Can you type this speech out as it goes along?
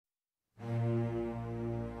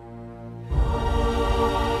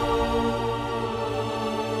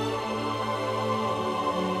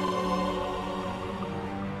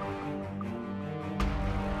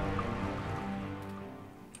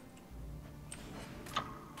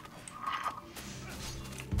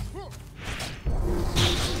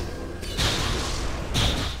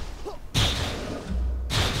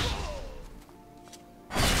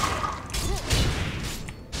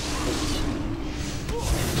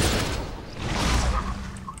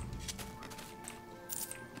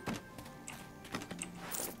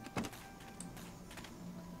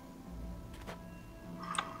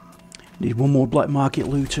Need one more black market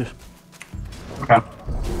looter. Okay.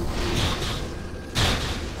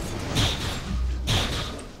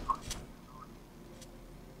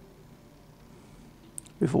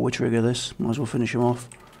 Before we trigger this, might as well finish him off.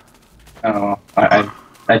 Oh,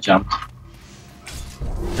 I jumped.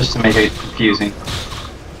 Just to make it confusing.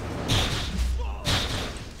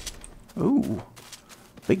 Ooh.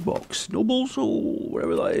 Big box. Noble soul,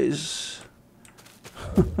 wherever that is.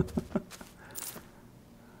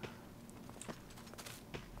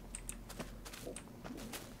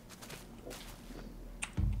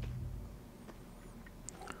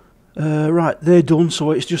 Right, they're done, so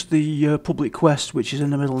it's just the public quest, which is in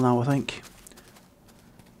the middle now, I think.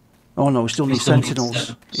 Oh no, we still need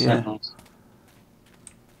sentinels. Yeah. Sentinels.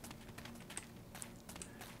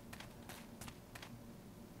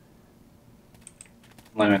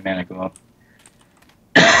 Let my mana go up.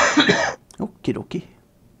 Okie dokie.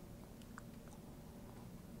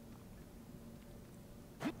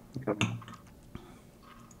 Okay.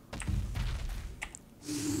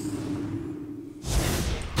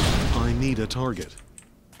 I need a target.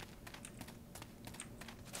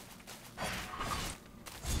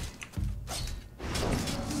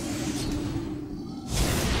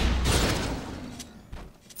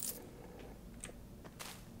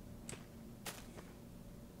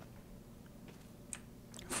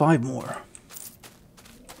 Five more.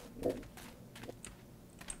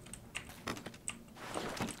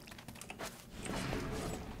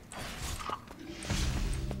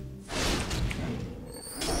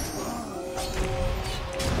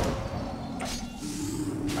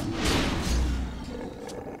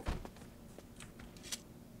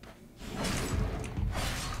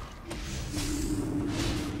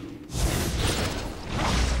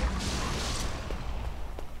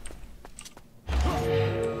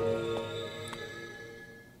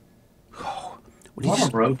 A lot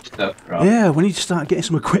of rogue stuff, bro. Yeah, we need to start getting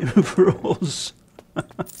some equipment for us.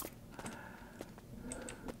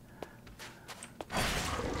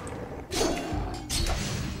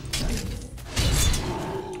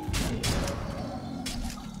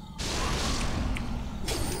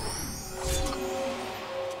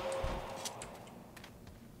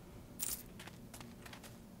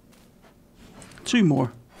 Two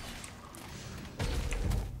more.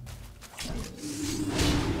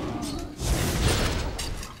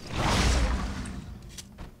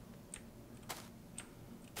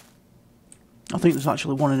 I think there's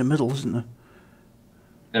actually one in the middle, isn't there?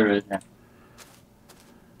 There is, yeah.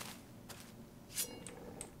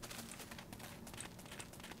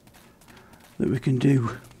 That we can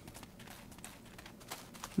do.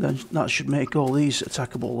 Then that should make all these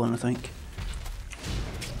attackable then, I think.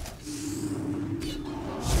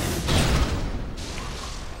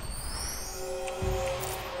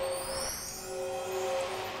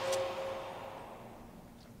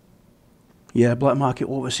 Yeah, Black Market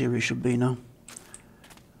Overseer should be now.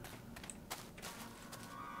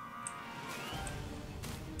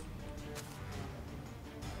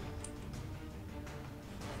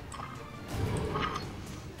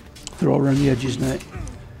 They're all around the edges, Nate.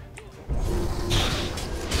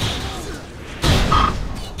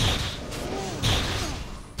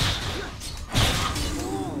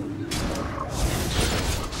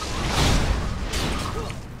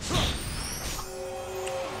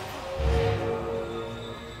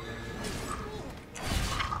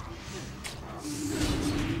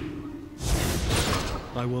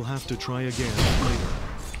 I will have to try again later.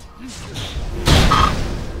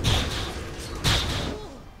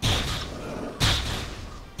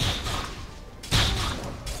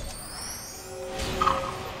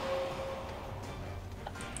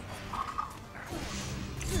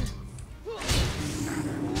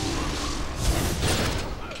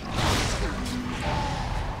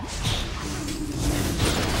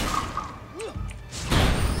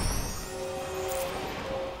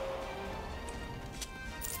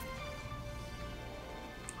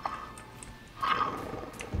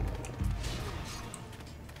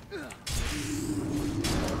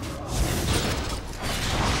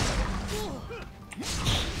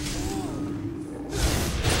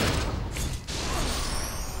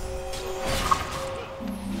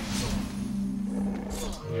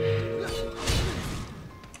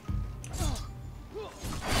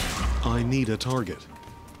 I need a target.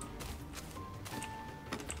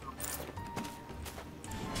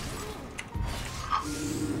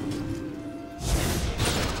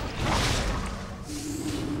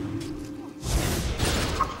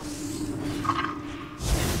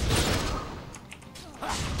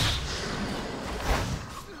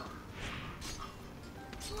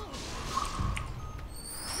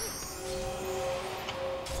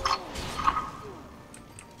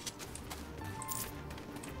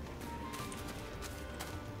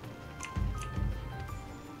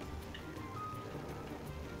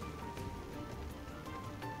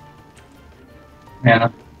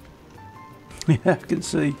 Mana. Yeah, I can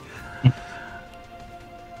see.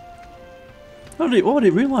 I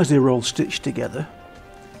didn't realise they were all stitched together.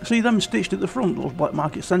 See them stitched at the front, those Black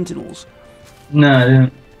Market Sentinels? No, I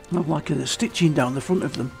didn't. I have like a stitching down the front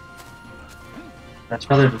of them. That's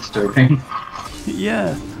rather disturbing.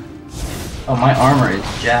 Yeah. Oh, my armor is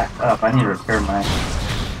jacked up. I need to repair my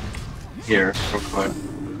gear real quick.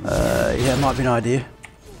 Yeah, might be an idea.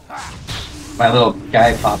 My little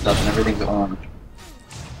guy popped up and everything's orange.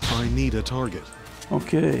 I need a target.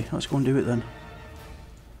 Okay, let's go and do it then.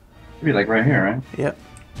 Should be like right here, right? Yep.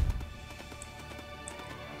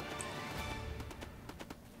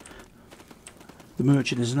 The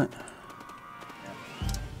merchant, isn't it?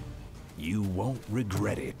 You won't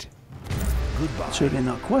regret it. Goodbye. Turn in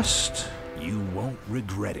that quest. You won't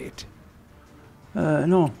regret it.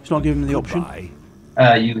 No, it's not giving me the option.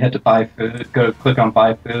 Goodbye. You had to buy food. Go click on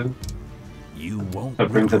buy food. You won't So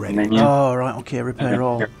it brings up the regret it. menu. Oh, right, okay, repair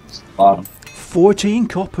all. Here's the bottom. 14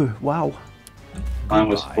 copper, wow. Mine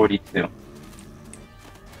was Goodbye. 42.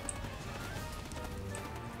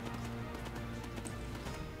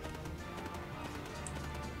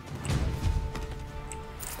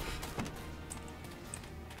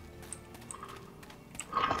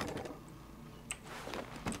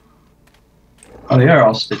 Oh, they are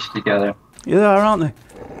all stitched together. Yeah, they are, aren't they?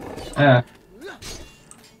 Yeah.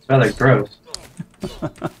 It's rather gross.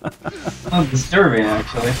 Well, disturbing,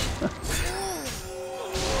 actually.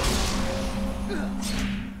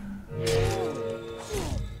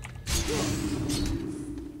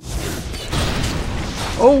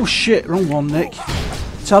 Oh shit, wrong one, Nick.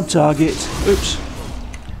 Tab target. Oops.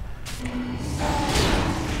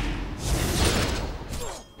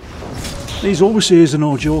 These overseers are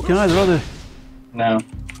no joke either, are they? No.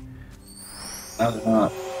 No, they're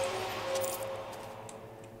not.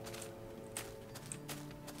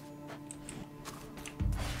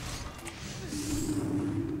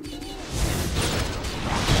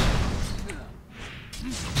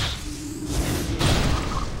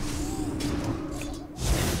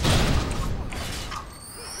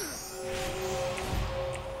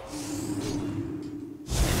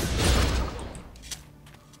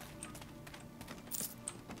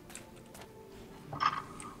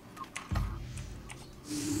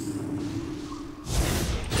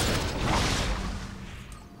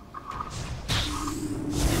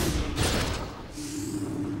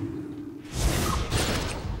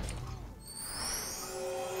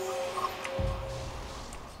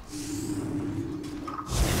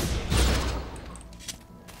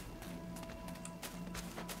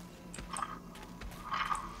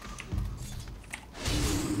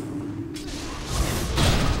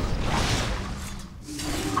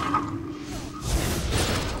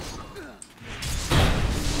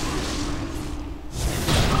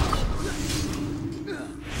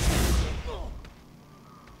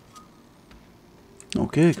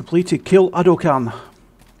 Okay, completed. Kill Adokan.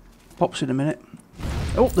 Pops in a minute.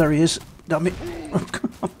 Oh, there he is. Damn it.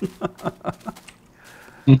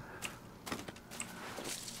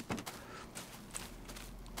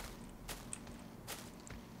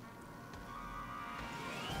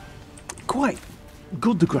 Quite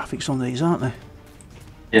good, the graphics on these, aren't they?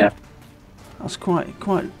 Yeah. That's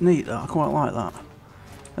quite neat, that. I quite like that.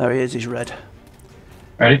 There he is, he's red.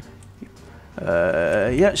 Ready?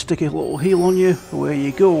 Yeah, stick a little heal on you. Away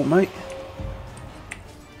you go, mate.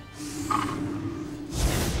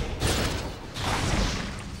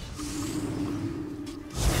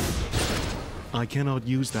 I cannot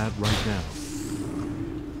use that right now.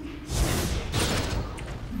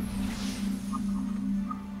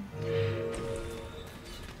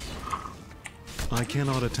 I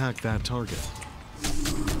cannot attack that target.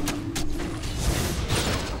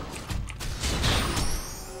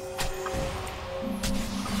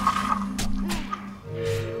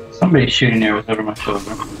 Somebody's shooting arrows over my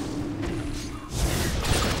shoulder.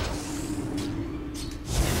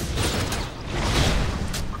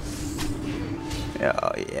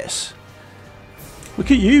 Oh, yes.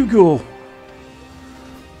 Look at you go.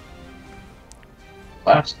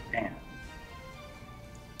 Last stand.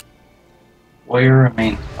 Warrior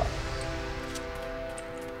remains.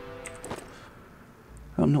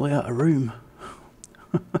 I'm nearly out of room.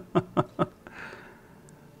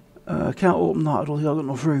 Can't open that, I don't think I've got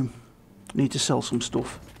enough room. Need to sell some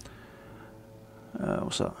stuff.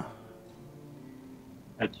 What's that?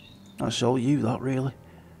 That's all you, that, really.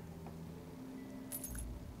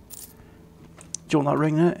 Do you want that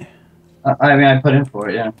ring, Nate? I mean, I put in for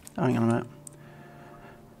it, yeah. Hang on a minute.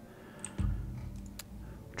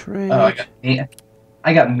 Trade. Oh,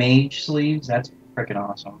 I got mage sleeves. That's freaking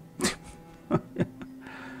awesome.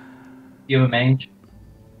 You have a mage?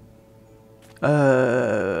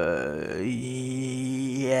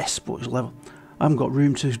 Yes, but it's level. I haven't got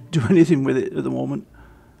room to do anything with it at the moment.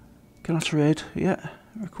 Can I trade? Yeah.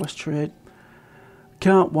 Request trade.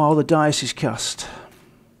 Can't while the dice is cast.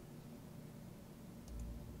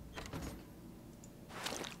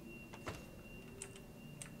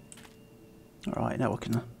 Alright, now I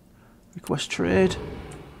can request trade.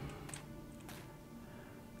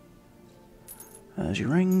 There's your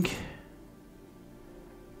ring.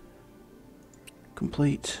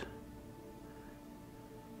 Complete.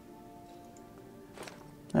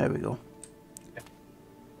 There we go.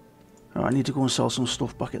 Alright, I need to go and sell some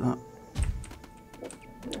stuff back at that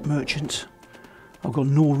merchant. I've got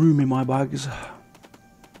no room in my bags.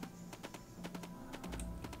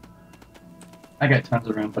 I got tons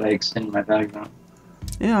of room, but I extended my bag now.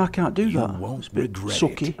 Yeah, I can't do You that. won't It's a bit regret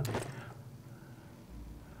sucky. it.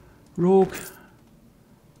 Rogue.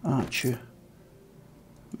 Archer.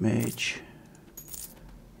 Mage.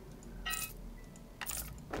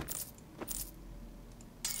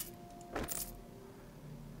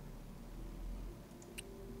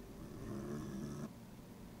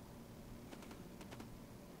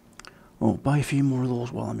 Oh, buy a few more of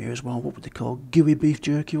those while I'm here as well. What would they call? Gooey beef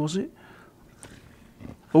jerky, was it?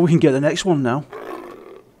 Oh, we can get the next one now.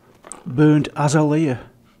 Burned azalea.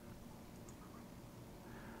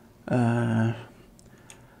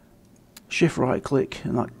 Shift right click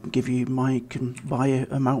and that can give you can buy a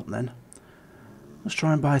amount then. Let's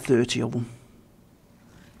try and buy 30 of them.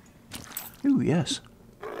 Ooh, yes.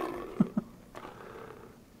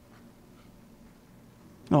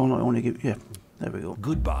 Oh no, I only give, yeah, there we go.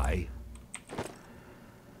 Goodbye.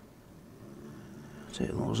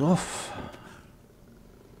 Take those off.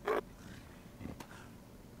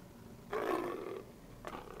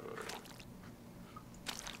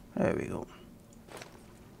 There we go.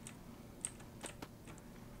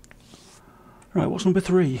 Right, what's number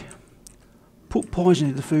 3? Put poison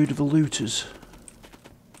in the food of the looters.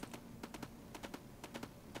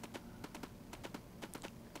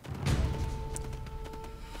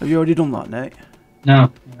 Have you already done that, Nate?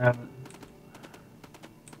 No, I haven't.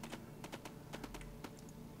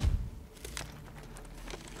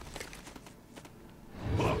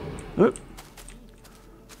 Oh.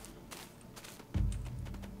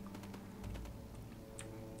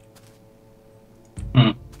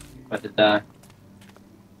 About to die.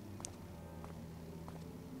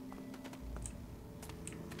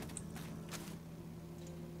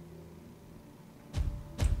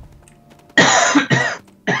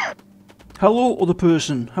 Hello, other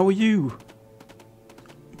person. How are you?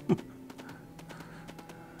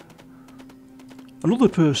 Another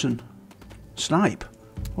person. Snipe.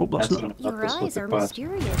 Hope that's not. Your eyes are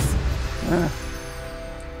mysterious. Yeah.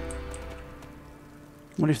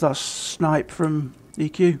 What if that's Snipe from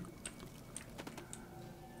EQ?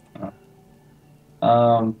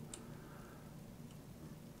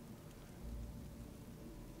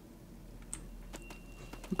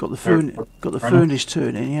 Got the furnace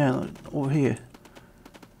turning, yeah, like over here.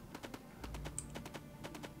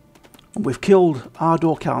 And we've killed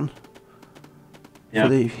Ardorcan for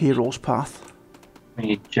the hero's path. We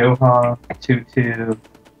need Joha, Tutu,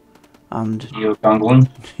 And Gunglin.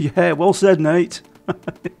 yeah, well said, Nate.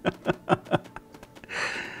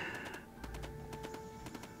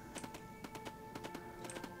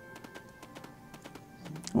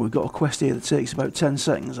 We've got a quest here that takes about 10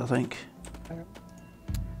 seconds, I think.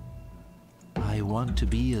 I want to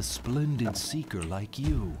be a splendid seeker like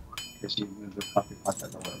you. Guess you move the coffee pot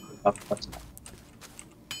that way. The coffee pot's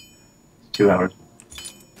 2 hours.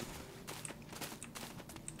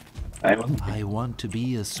 I want to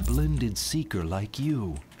be a splendid seeker like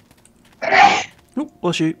you. Oh,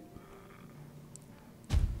 bless you.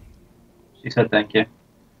 She said thank you.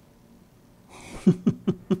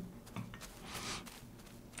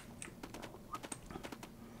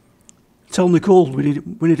 Tell Nicole we need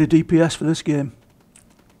a DPS for this game.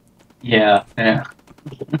 Yeah.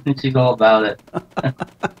 She's all about it.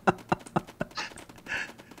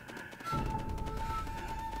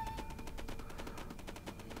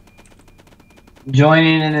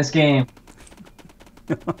 Joining in this game.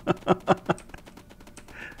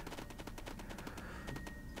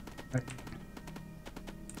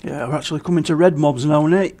 Yeah, we're actually coming to red mobs now,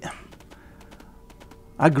 Nate.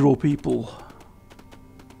 Aggro people.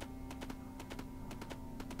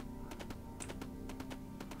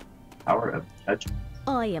 Power of judgment.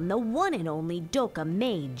 I am the one and only Doka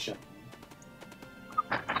Mage.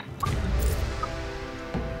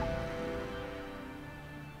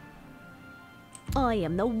 I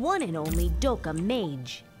am the one and only Doka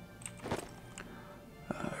Mage.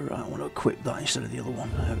 Right, I want to equip that instead of the other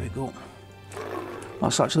one. There we go.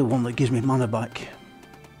 That's actually the one that gives me mana back.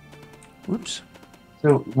 Whoops.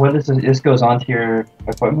 So what is this? This goes onto your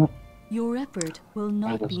equipment? Your effort will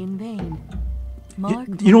not be in vain.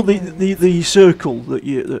 You know the circle that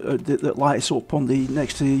that lights up on the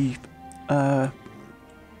next to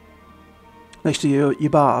your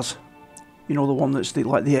bars. You know, the one that's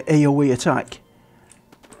like the AOE attack.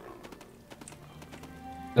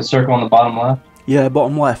 The circle on the bottom left. Yeah,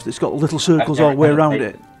 bottom left. It's got little circles all the way around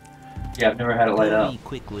it. Yeah, I've never had it light up.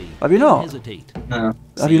 Have you not? No.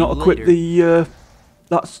 Have you not equipped the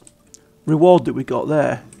that reward that we got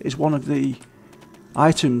there? Is one of the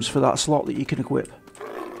items for that slot that you can equip.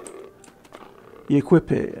 You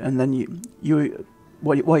equip it, and then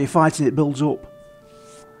while you're fighting, it builds up.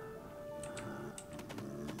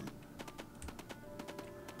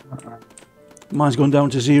 Mine's gone down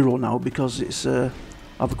to 0 now because it's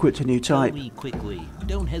I've equipped a new type.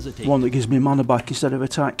 Don't hesitate. One that gives me mana back instead of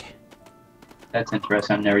attack. That's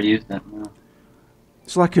interesting. I've never used it. No.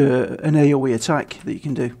 It's like an AOE attack that you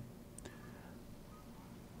can do.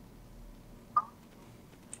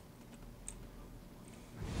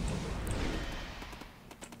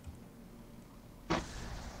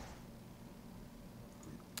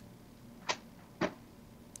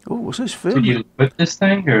 Oh, what's this film? So do you equip this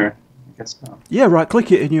thing, or I guess so? Yeah, right.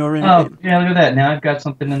 Click it, and you're in. Oh, yeah. Look at that. Now I've got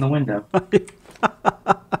something in the window.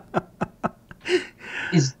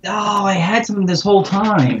 I had something this whole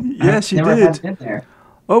time. Yes, you never did. Had it in there.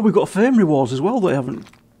 Oh, we've got fame rewards as well that I haven't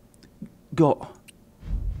got.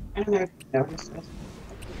 I don't know if you noticed this.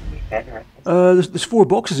 Better. There's 4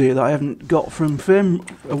 boxes here that I haven't got from fame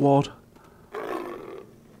award.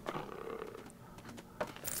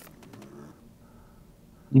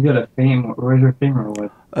 You got a fame. Where's your fame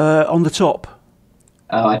reward? On the top.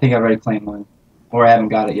 Oh, I think I've already claimed mine, or I haven't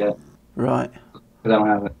got it yet. Right. Because I don't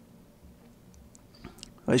have it.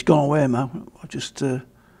 It's gone away, man. I just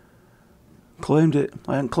claimed it.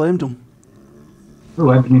 I hadn't claimed them. Oh,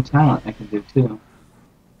 I have a new talent I can do too.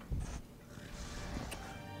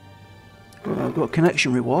 Well, I've got a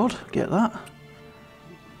connection reward. Get that.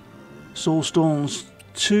 Soul Stones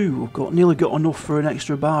 2. I've nearly got enough for an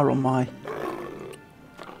extra bar on my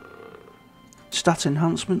stat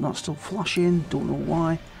enhancement. That's still flashing. Don't know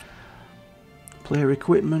why. Player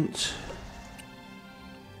equipment.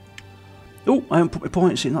 Oh, I haven't put my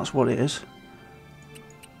points in. That's what it is.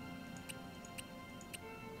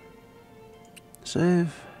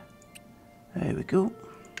 Save. There we go.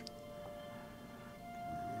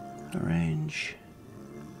 Arrange.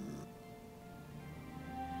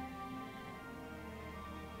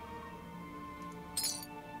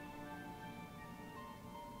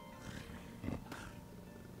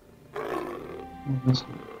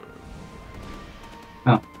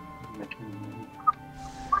 Oh.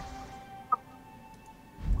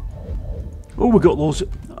 Oh, we got those.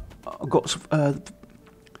 I've got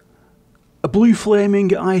a blue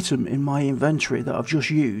flaming item in my inventory that I've just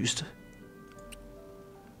used,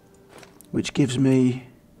 which gives me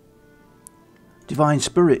divine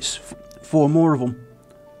spirits, 4 more of them.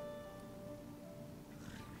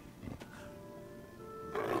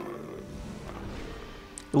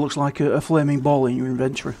 It looks like a flaming ball in your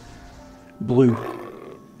inventory. Blue.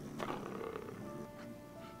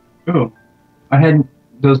 Oh, I had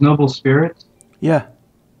those noble spirits. Yeah.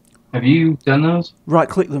 Have you done those? Right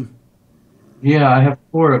click them. Yeah, I have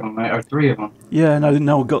 4 of them, or 3 of them. Yeah,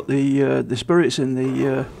 now I've got the spirits in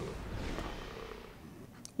the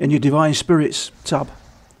in your divine spirits tab.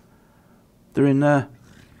 They're in there.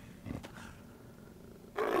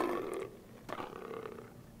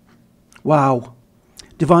 Wow.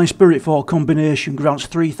 Divine Spirit 4 combination grants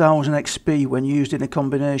 3000 XP when used in a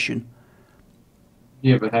combination.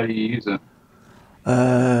 Yeah, but how do you use it?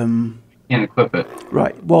 Can't equip it.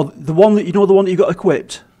 Right. Well, the one that the one that you got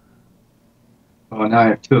equipped. Oh, now I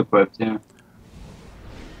have 2 equipped. Yeah.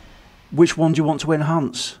 Which one do you want to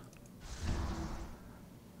enhance?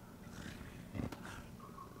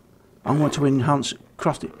 I'm going to enhance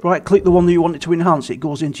craft it. Right. Click the one that you want it to enhance. It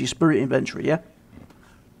goes into your spirit inventory. Yeah.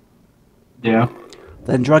 Yeah.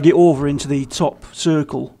 Then drag it over into the top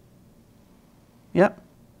circle. Yep.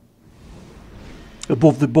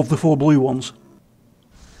 Above the 4 blue ones.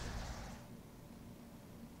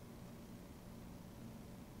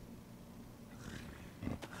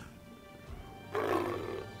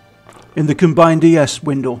 In the combined DS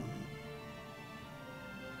window.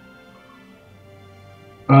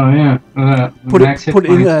 Oh yeah. Put it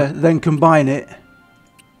in there, then combine it.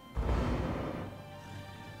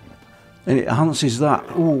 And it enhances that.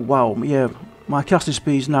 Oh wow, yeah. My casting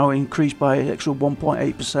speed is now increased by an extra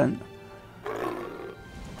 1.8%.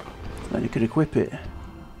 Then you can equip it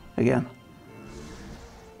again.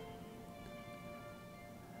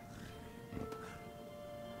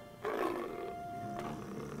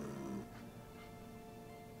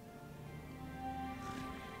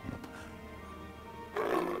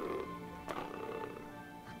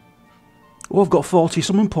 Oh, I've got 40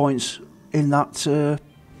 summon points in that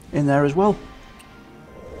in there as well.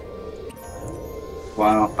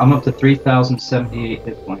 Wow, I'm up to 3,078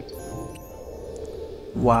 hit points.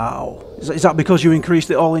 Wow. Is that because you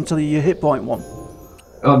increased it all into the hit point one?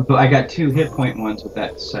 Oh, but I got 2 hit point ones with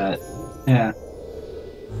that set. Yeah.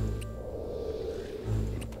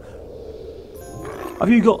 Have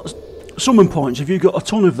you got summon points? Have you got a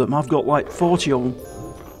ton of them? I've got like 40 of them.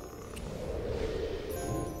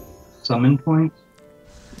 Summon points?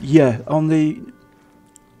 Yeah, on the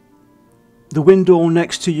window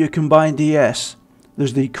next to your combined DS,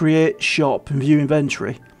 there's the create, shop and view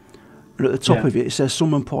inventory. And at the top of it says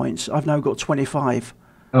summon points. I've now got 25.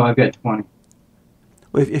 Oh, I've got 20.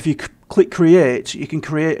 Well, if you click create, you can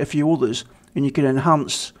create a few others and you can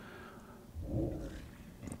enhance.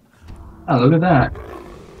 Oh, look at that.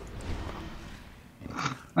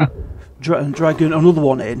 Drag another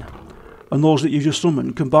one in, and those that you just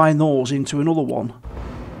summoned, combine those into another one.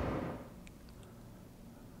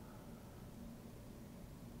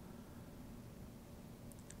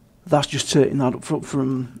 That's just taking that up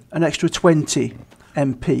from an extra 20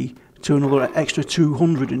 MP to another extra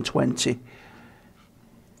 220.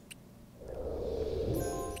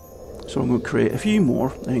 So I'm going to create a few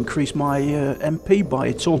more and increase my MP by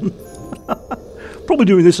a ton. Probably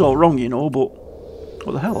doing this all wrong, you know, but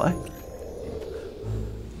what the hell, eh?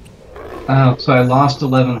 Oh, so I lost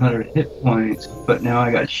 1,100 hit points, but now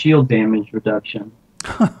I got shield damage reduction.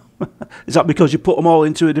 Is that because you put them all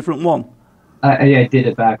into a different one? I did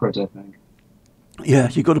it backwards, I think. Yeah,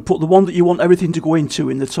 you've got to put the one that you want everything to go into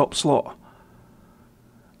in the top slot.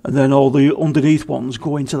 And then all the underneath ones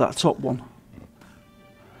go into that top one.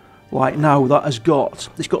 Like now, it's got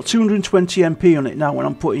 220 MP on it now when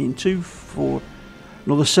I'm putting 2, 4,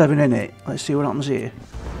 another 7 in it. Let's see what happens here.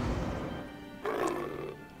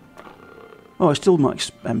 Oh, it's still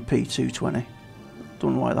max MP 220.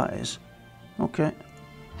 Don't know why that is. Okay.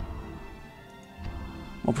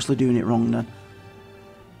 Obviously doing it wrong then.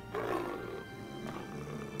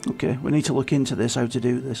 Okay, we need to look into this, how to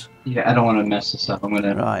do this. Yeah, I don't want to mess this up. I'm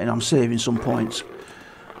gonna... Right, and I'm saving some points.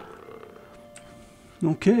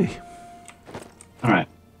 Okay. Alright.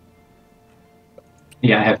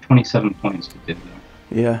 Yeah, I have 27 points to do there.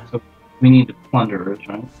 Yeah. So we need to plunderers,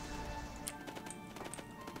 right?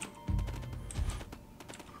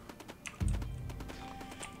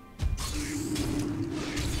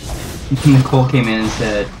 Nicole came in and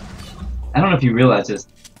said, I don't know if you realize this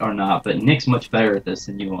or not, but Nick's much better at this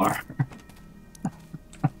than you are.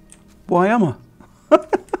 Why am I?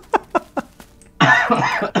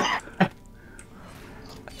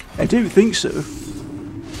 I do think so.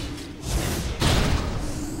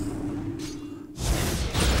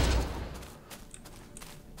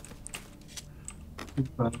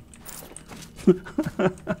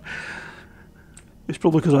 It's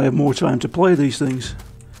probably because I have more time to play these things.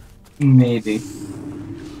 Maybe.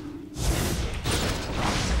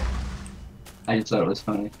 I just thought it was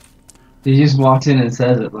funny. He just walks in and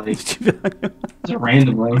says it, like, just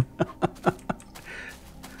randomly.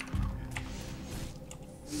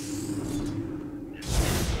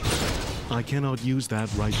 I cannot use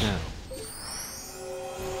that right now.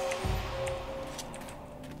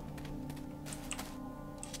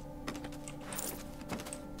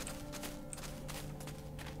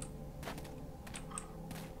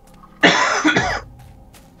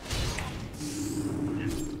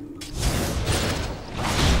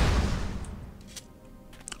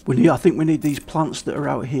 I think we need these plants that are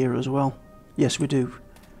out here as well. Yes, we do.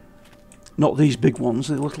 Not these big ones,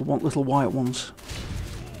 the little white ones.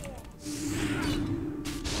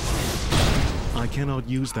 I cannot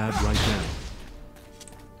use that right now.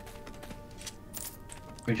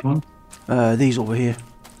 Which one? These over here.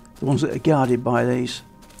 The ones that are guarded by these.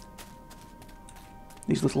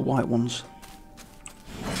 These little white ones.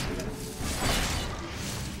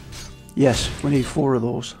 Yes, we need 4 of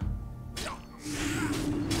those.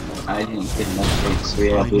 I didn't get enough points, so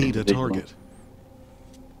yeah, I need a target.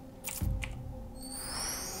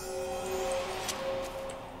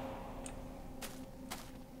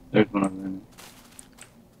 There's one over there.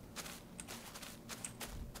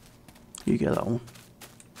 You get that one.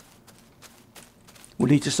 We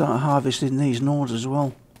need to start harvesting these nodes as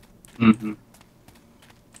well. Mm-hmm.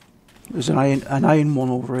 There's an iron one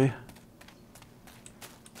over here.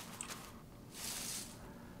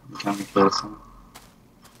 Coming closer.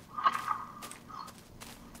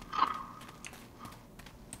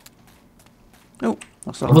 Oh,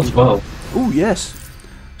 that's that Level one. 12. Oh, yes.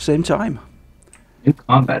 Same time. New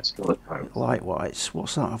combat skill at part. Likewise.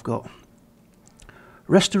 What's that I've got?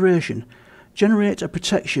 Restoration. Generate a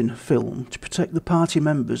protection film to protect the party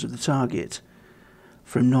members of the target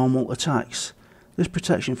from normal attacks. This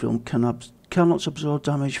protection film cannot absorb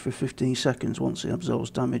damage for 15 seconds. Once it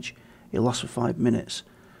absorbs damage, it lasts for 5 minutes.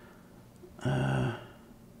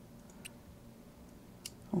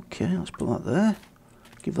 Okay, let's put that there.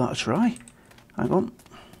 Give that a try. Hang on.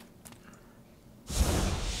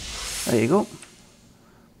 There you go.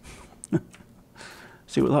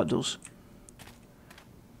 See what that does.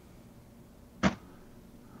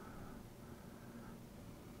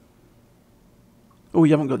 Oh,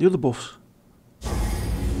 you haven't got the other buffs.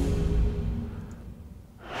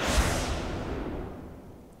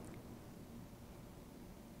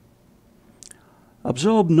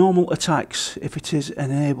 Absorb normal attacks if it is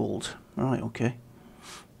enabled. Right, okay.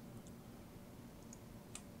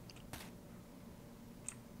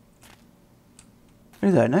 Are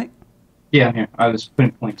you there, Nick? Yeah, I'm here. I was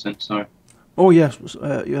putting points in, sorry. Oh, yes.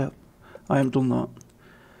 Yeah, I haven't done that.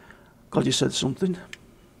 Glad you said something.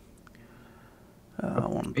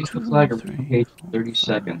 Raise the flag or engage for 30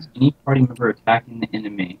 seconds. Any party member attacking the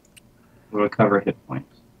enemy will recover hit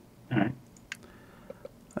points. Alright.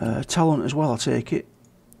 Talent as well, I take it.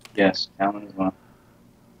 Yes, talent as well.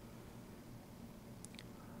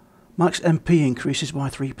 Max MP increases by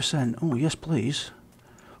 3%. Oh, yes, please.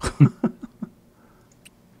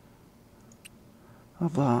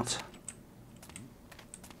 Have that.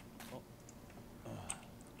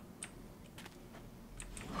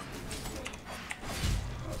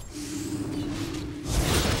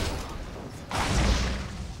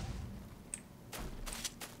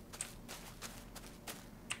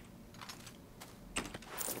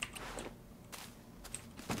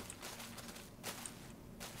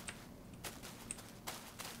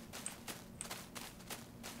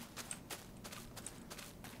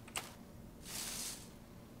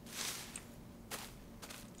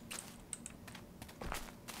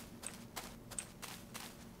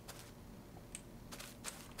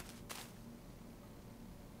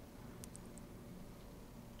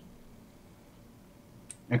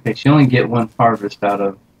 Okay, so you only get one harvest out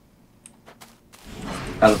of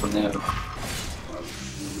a node.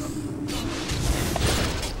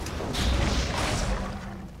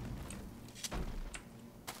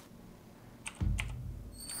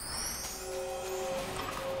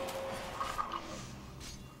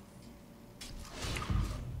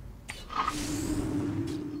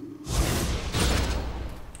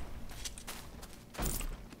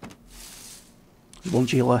 There's one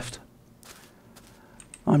G left.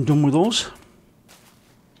 I'm done with those.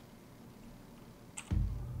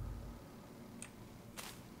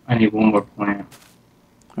 I need one more plant.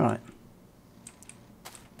 Alright.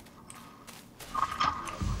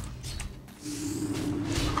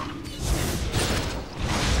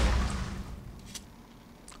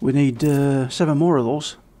 We need 7 more of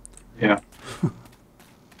those. Yeah. I'll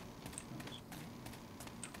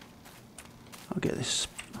get this,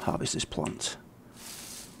 harvest this plant.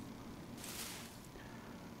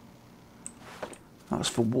 That's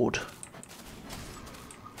for wood.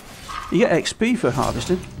 You get XP for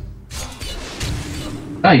harvesting.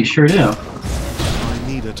 Oh, you sure do. I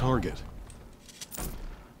need a target.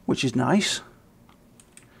 Which is nice.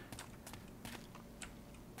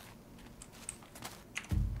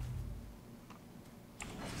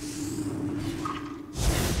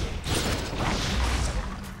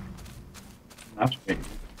 That's great.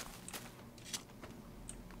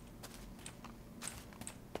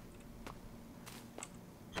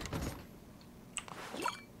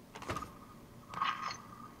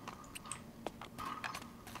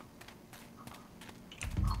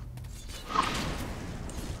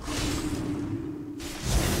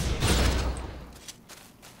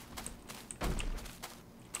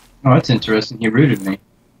 Oh, that's interesting. He rooted me.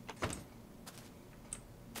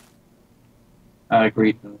 I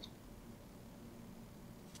agree with this.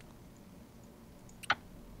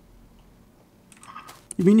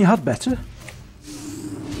 You mean you had better?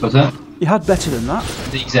 What's that? You had better than that?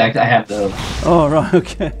 The exact. I have those. Oh, right,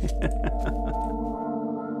 okay.